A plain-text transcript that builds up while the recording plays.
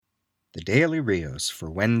The Daily Rios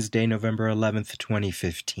for Wednesday, November 11th,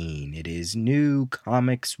 2015. It is New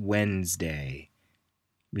Comics Wednesday.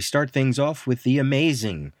 We start things off with the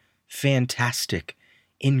amazing, fantastic,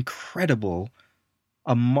 incredible,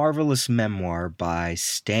 A Marvelous Memoir by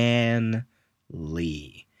Stan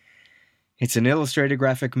Lee. It's an illustrated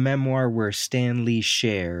graphic memoir where Stan Lee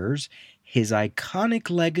shares his iconic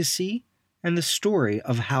legacy and the story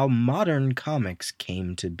of how modern comics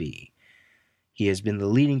came to be. He has been the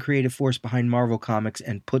leading creative force behind Marvel Comics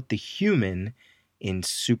and put the human in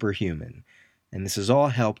superhuman. And this is all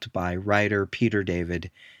helped by writer Peter David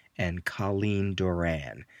and Colleen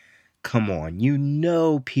Doran. Come on, you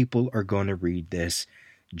know people are going to read this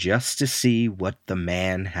just to see what the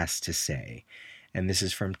man has to say. And this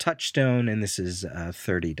is from Touchstone, and this is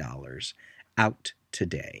 $30. Out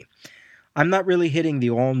today. I'm not really hitting the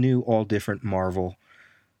all-new, all-different Marvel,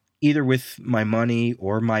 either with my money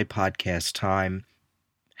or my podcast time.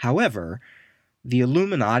 However, the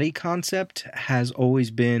Illuminati concept has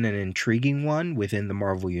always been an intriguing one within the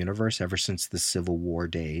Marvel Universe ever since the Civil War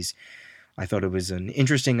days. I thought it was an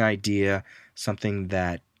interesting idea, something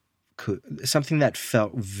that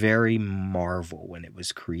felt very Marvel when it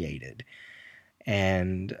was created.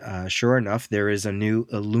 And sure enough, there is a new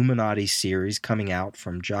Illuminati series coming out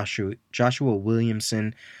from Joshua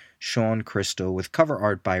Williamson, Sean Crystal, with cover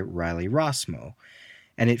art by Riley Rossmo.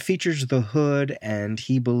 And it features the Hood, and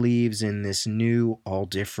he believes in this new,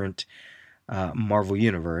 all-different Marvel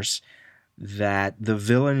universe that the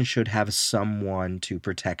villain should have someone to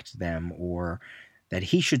protect them, or that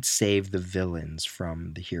he should save the villains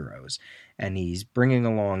from the heroes. And he's bringing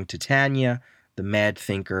along Titania, the Mad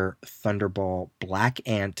Thinker, Thunderball, Black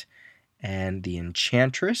Ant, and the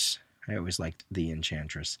Enchantress. I always liked the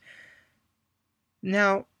Enchantress.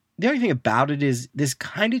 Now, the only thing about it is this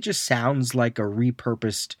kind of just sounds like a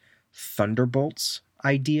repurposed Thunderbolts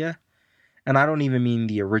idea. And I don't even mean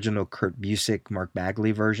the original Kurt Busiek, Mark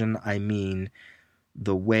Bagley version. I mean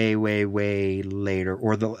the way later,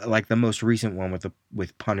 or the most recent one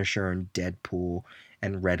with Punisher and Deadpool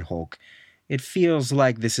and Red Hulk. It feels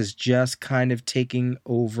like this is just kind of taking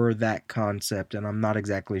over that concept, and I'm not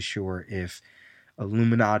exactly sure if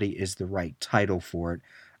Illuminati is the right title for it.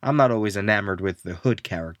 I'm not always enamored with the Hood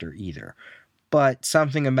character either, but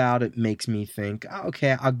something about it makes me think,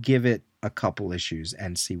 okay, I'll give it a couple issues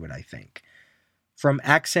and see what I think. From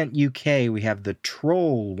Accent UK, we have the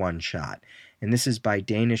Troll one-shot, and this is by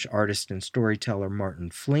Danish artist and storyteller Martin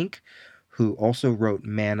Flink, who also wrote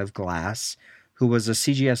Man of Glass, who was a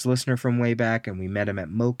CGS listener from way back, and we met him at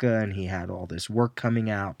MoCA, and he had all this work coming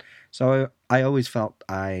out. So I always felt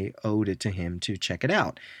I owed it to him to check it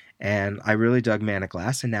out. And I really dug Man of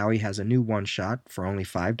Glass, and now he has a new one-shot for only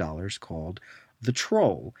 $5 called The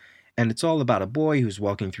Troll. And it's all about a boy who's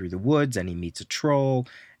walking through the woods, and he meets a troll,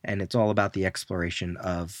 and it's all about the exploration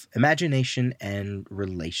of imagination and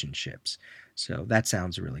relationships. So that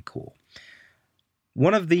sounds really cool.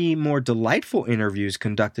 One of the more delightful interviews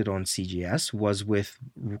conducted on CGS was with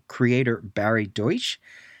creator Barry Deutsch,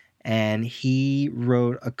 and he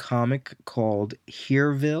wrote a comic called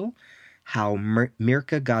Hereville, How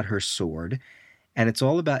Mirka Got Her Sword, and it's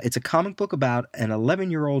a comic book about an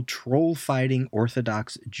 11-year-old troll-fighting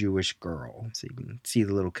Orthodox Jewish girl. So you can see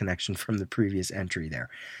the little connection from the previous entry there.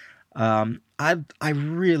 I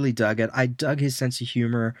really dug it. I dug his sense of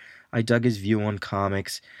humor. I dug his view on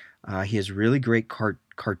comics. He has really great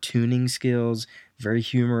cartooning skills, very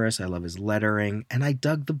humorous. I love his lettering, and I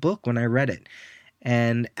dug the book when I read it.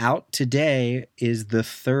 And out today is the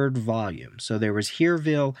third volume. So there was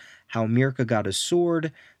Hereville, How Mirka Got a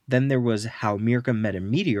Sword, then there was How Mirka Met a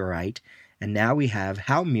Meteorite, and now we have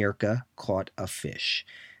How Mirka Caught a Fish.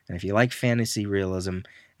 And if you like fantasy realism,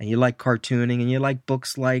 and you like cartooning, and you like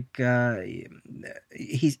books like,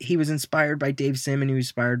 he was inspired by Dave Sim, and he was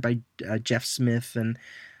inspired by Jeff Smith, and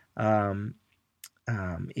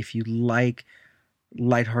if you like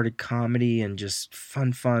lighthearted comedy and just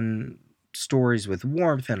fun stories with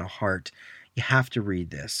warmth and a heart, you have to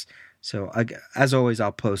read this. So as always,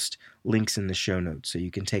 I'll post links in the show notes so you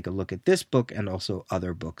can take a look at this book and also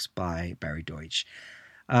other books by Barry Deutsch.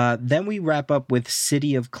 Then we wrap up with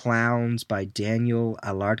City of Clowns by Daniel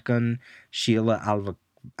Alarcon, Sheila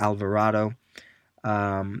Alvarado.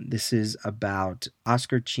 This is about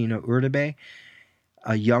Oscar Chino Uribe,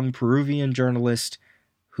 a young Peruvian journalist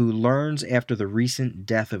who learns after the recent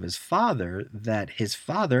death of his father that his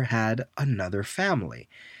father had another family.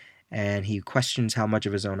 And he questions how much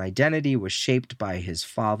of his own identity was shaped by his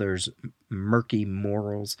father's murky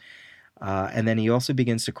morals. And then he also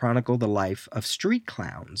begins to chronicle the life of street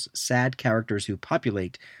clowns, sad characters who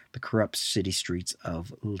populate the corrupt city streets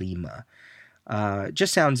of Lima.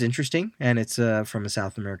 Just sounds interesting, and it's from a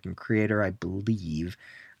South American creator, I believe.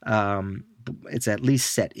 It's at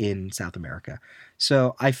least set in South America.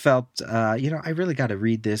 So I felt, I really got to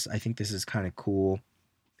read this. I think this is kind of cool.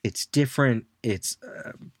 It's different. It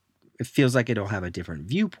feels like it'll have a different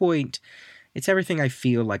viewpoint. It's everything I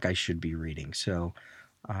feel like I should be reading. So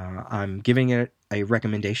I'm giving it a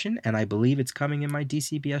recommendation, and I believe it's coming in my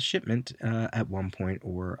DCBS shipment at one point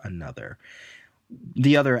or another.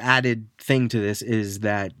 The other added thing to this is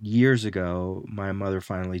that years ago, my mother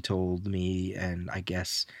finally told me, and I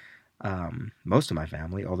guess most of my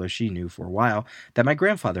family, although she knew for a while, that my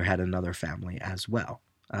grandfather had another family as well,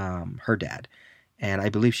 her dad. And I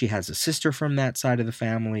believe she has a sister from that side of the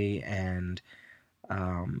family, and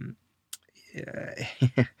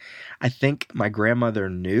I think my grandmother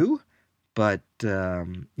knew, but I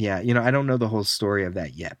don't know the whole story of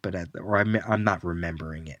that yet, I'm not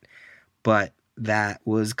remembering it. But that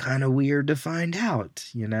was kind of weird to find out,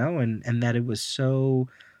 and that it was so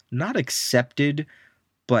not accepted,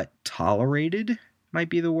 but tolerated might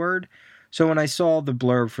be the word. So when I saw the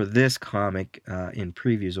blurb for this comic in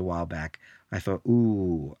previews a while back, I thought,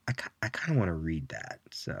 ooh, I kind of want to read that.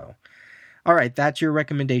 So, all right, that's your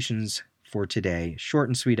recommendations for today. Short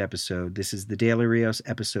and sweet episode. This is the Daily Rios,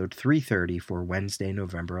 episode 330 for Wednesday,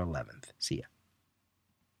 November 11th. See ya.